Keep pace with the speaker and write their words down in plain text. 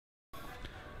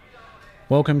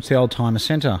Welcome to the Oldtimer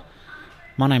Centre.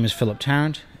 My name is Philip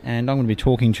Tarrant and I'm going to be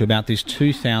talking to you about this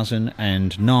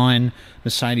 2009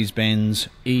 Mercedes-Benz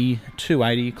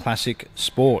E280 Classic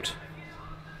Sport.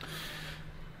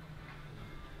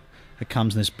 It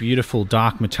comes in this beautiful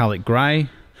dark metallic grey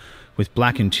with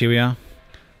black interior,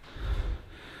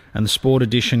 and the Sport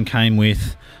Edition came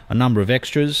with a number of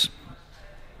extras.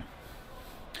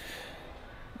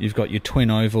 You've got your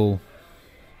twin oval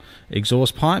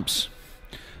exhaust pipes,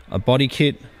 a body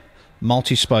kit,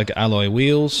 multi-spoke alloy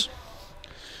wheels.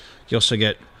 You also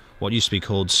get what used to be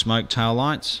called smoke tail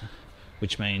lights,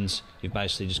 which means you've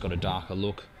basically just got a darker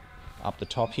look up the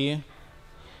top here.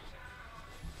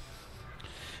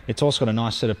 It's also got a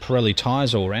nice set of Pirelli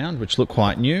tyres all round, which look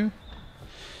quite new.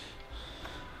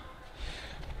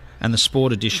 And the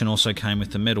Sport Edition also came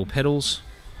with the metal pedals,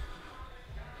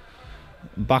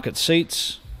 bucket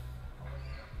seats,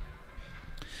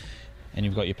 and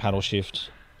you've got your paddle shift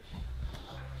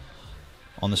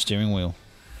on the steering wheel.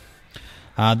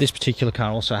 This particular car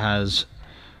also has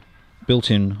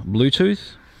built-in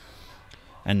Bluetooth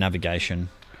and navigation.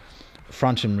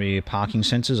 Front and rear parking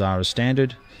sensors are as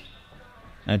standard,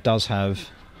 and it does have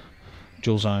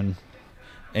dual zone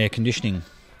air conditioning.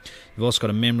 You've also got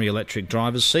a memory electric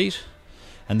driver's seat,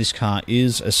 and this car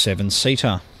is a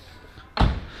 7-seater.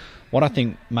 What I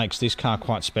think makes this car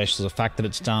quite special is the fact that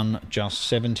it's done just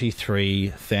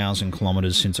 73,000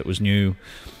 kilometres since it was new.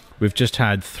 We've just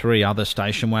had 3 other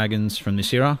station wagons from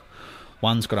this era.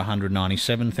 One's got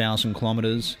 197,000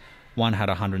 kilometres, one had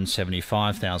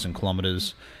 175,000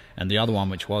 kilometres, and the other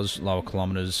one, which was lower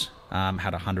kilometres,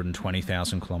 had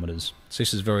 120,000 kilometres. So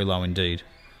this is very low indeed.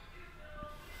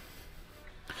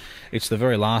 It's the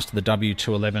very last of the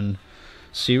W211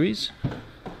 series,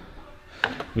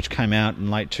 which came out in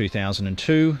late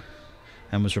 2002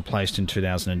 and was replaced in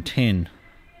 2010.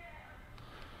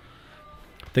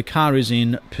 The car is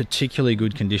in particularly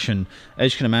good condition.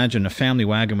 As you can imagine, a family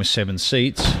wagon with 7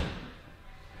 seats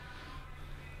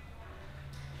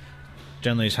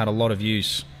generally has had a lot of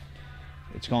use.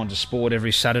 It's gone to sport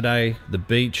every Saturday, the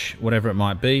beach, whatever it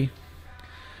might be.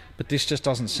 But this just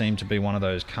doesn't seem to be one of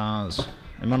those cars.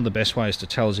 And one of the best ways to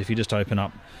tell is if you just open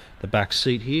up the back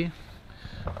seat here.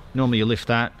 Normally you lift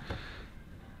that,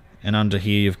 and under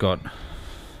here you've got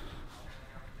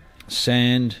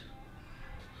sand,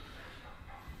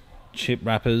 chip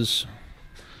wrappers,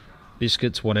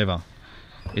 biscuits, whatever.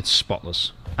 It's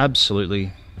spotless.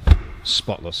 Absolutely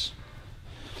spotless.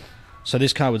 So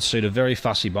this car would suit a very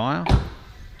fussy buyer.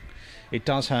 It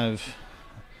does have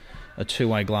a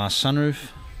 2-way glass sunroof.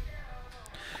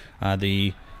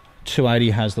 The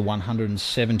 280 has the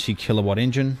 170 kilowatt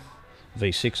engine,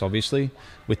 V6 obviously,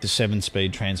 with the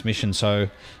 7-speed transmission, so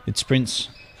it sprints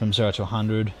from 0 to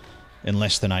 100 in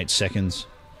less than 8 seconds.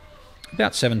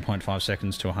 About 7.5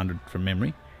 seconds to 100 from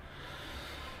memory.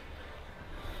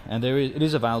 And it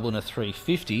is available in a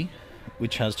 350,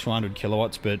 which has 200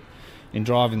 kilowatts, but in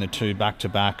driving the two back to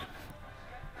back,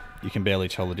 you can barely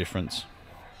tell the difference.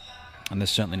 And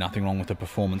there's certainly nothing wrong with the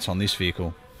performance on this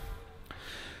vehicle.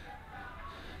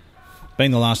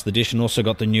 Being the last edition, also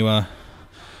got the newer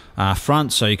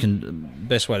front, so you can,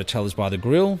 best way to tell is by the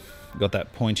grille. You've got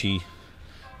that pointy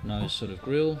nose sort of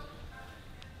grille,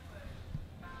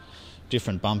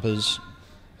 different bumpers,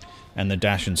 and the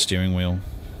dash and steering wheel.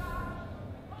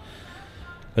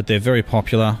 But they're very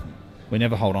popular. We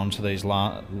never hold on to these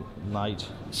late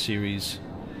series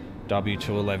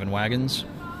W211 wagons.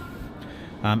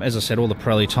 As I said, all the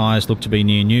Pirelli tyres look to be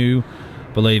near new.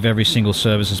 I believe every single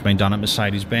service has been done at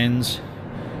Mercedes-Benz,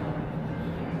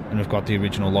 and we've got the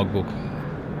original logbook.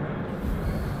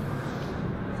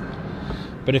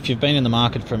 But if you've been in the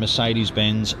market for a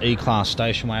Mercedes-Benz E-Class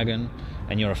station wagon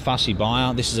and you're a fussy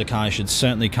buyer, this is a car you should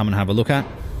certainly come and have a look at.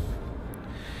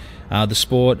 The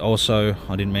Sport also,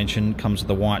 I didn't mention, comes with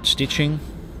the white stitching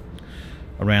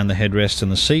around the headrest and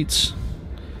the seats,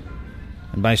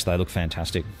 and basically they look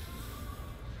fantastic.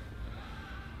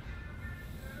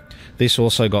 This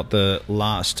also got the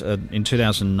last, in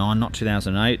 2009, not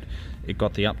 2008, it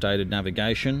got the updated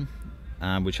navigation,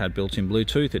 which had built-in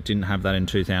Bluetooth. It didn't have that in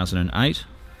 2008,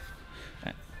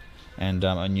 and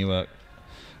a newer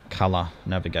colour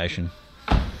navigation.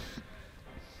 But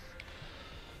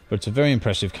it's a very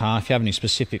impressive car. If you have any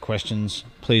specific questions,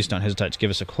 please don't hesitate to give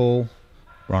us a call.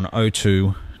 We're on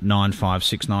 02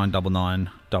 9569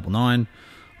 9999.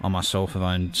 I myself have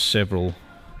owned several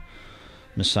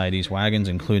Mercedes wagons,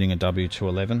 including a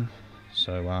W211.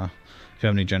 So if you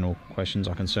have any general questions,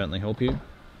 I can certainly help you.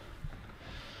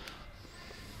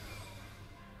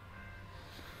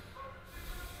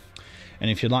 And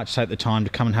if you'd like to take the time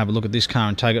to come and have a look at this car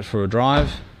and take it for a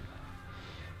drive,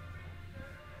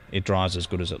 it drives as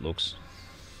good as it looks.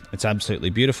 It's absolutely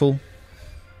beautiful,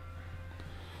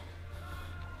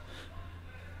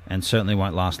 and certainly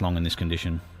won't last long in this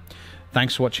condition.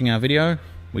 Thanks for watching our video.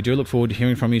 We do look forward to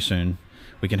hearing from you soon.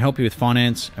 We can help you with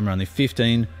finance, and we're only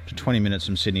 15 to 20 minutes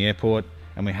from Sydney Airport,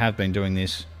 and we have been doing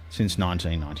this since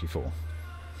 1994.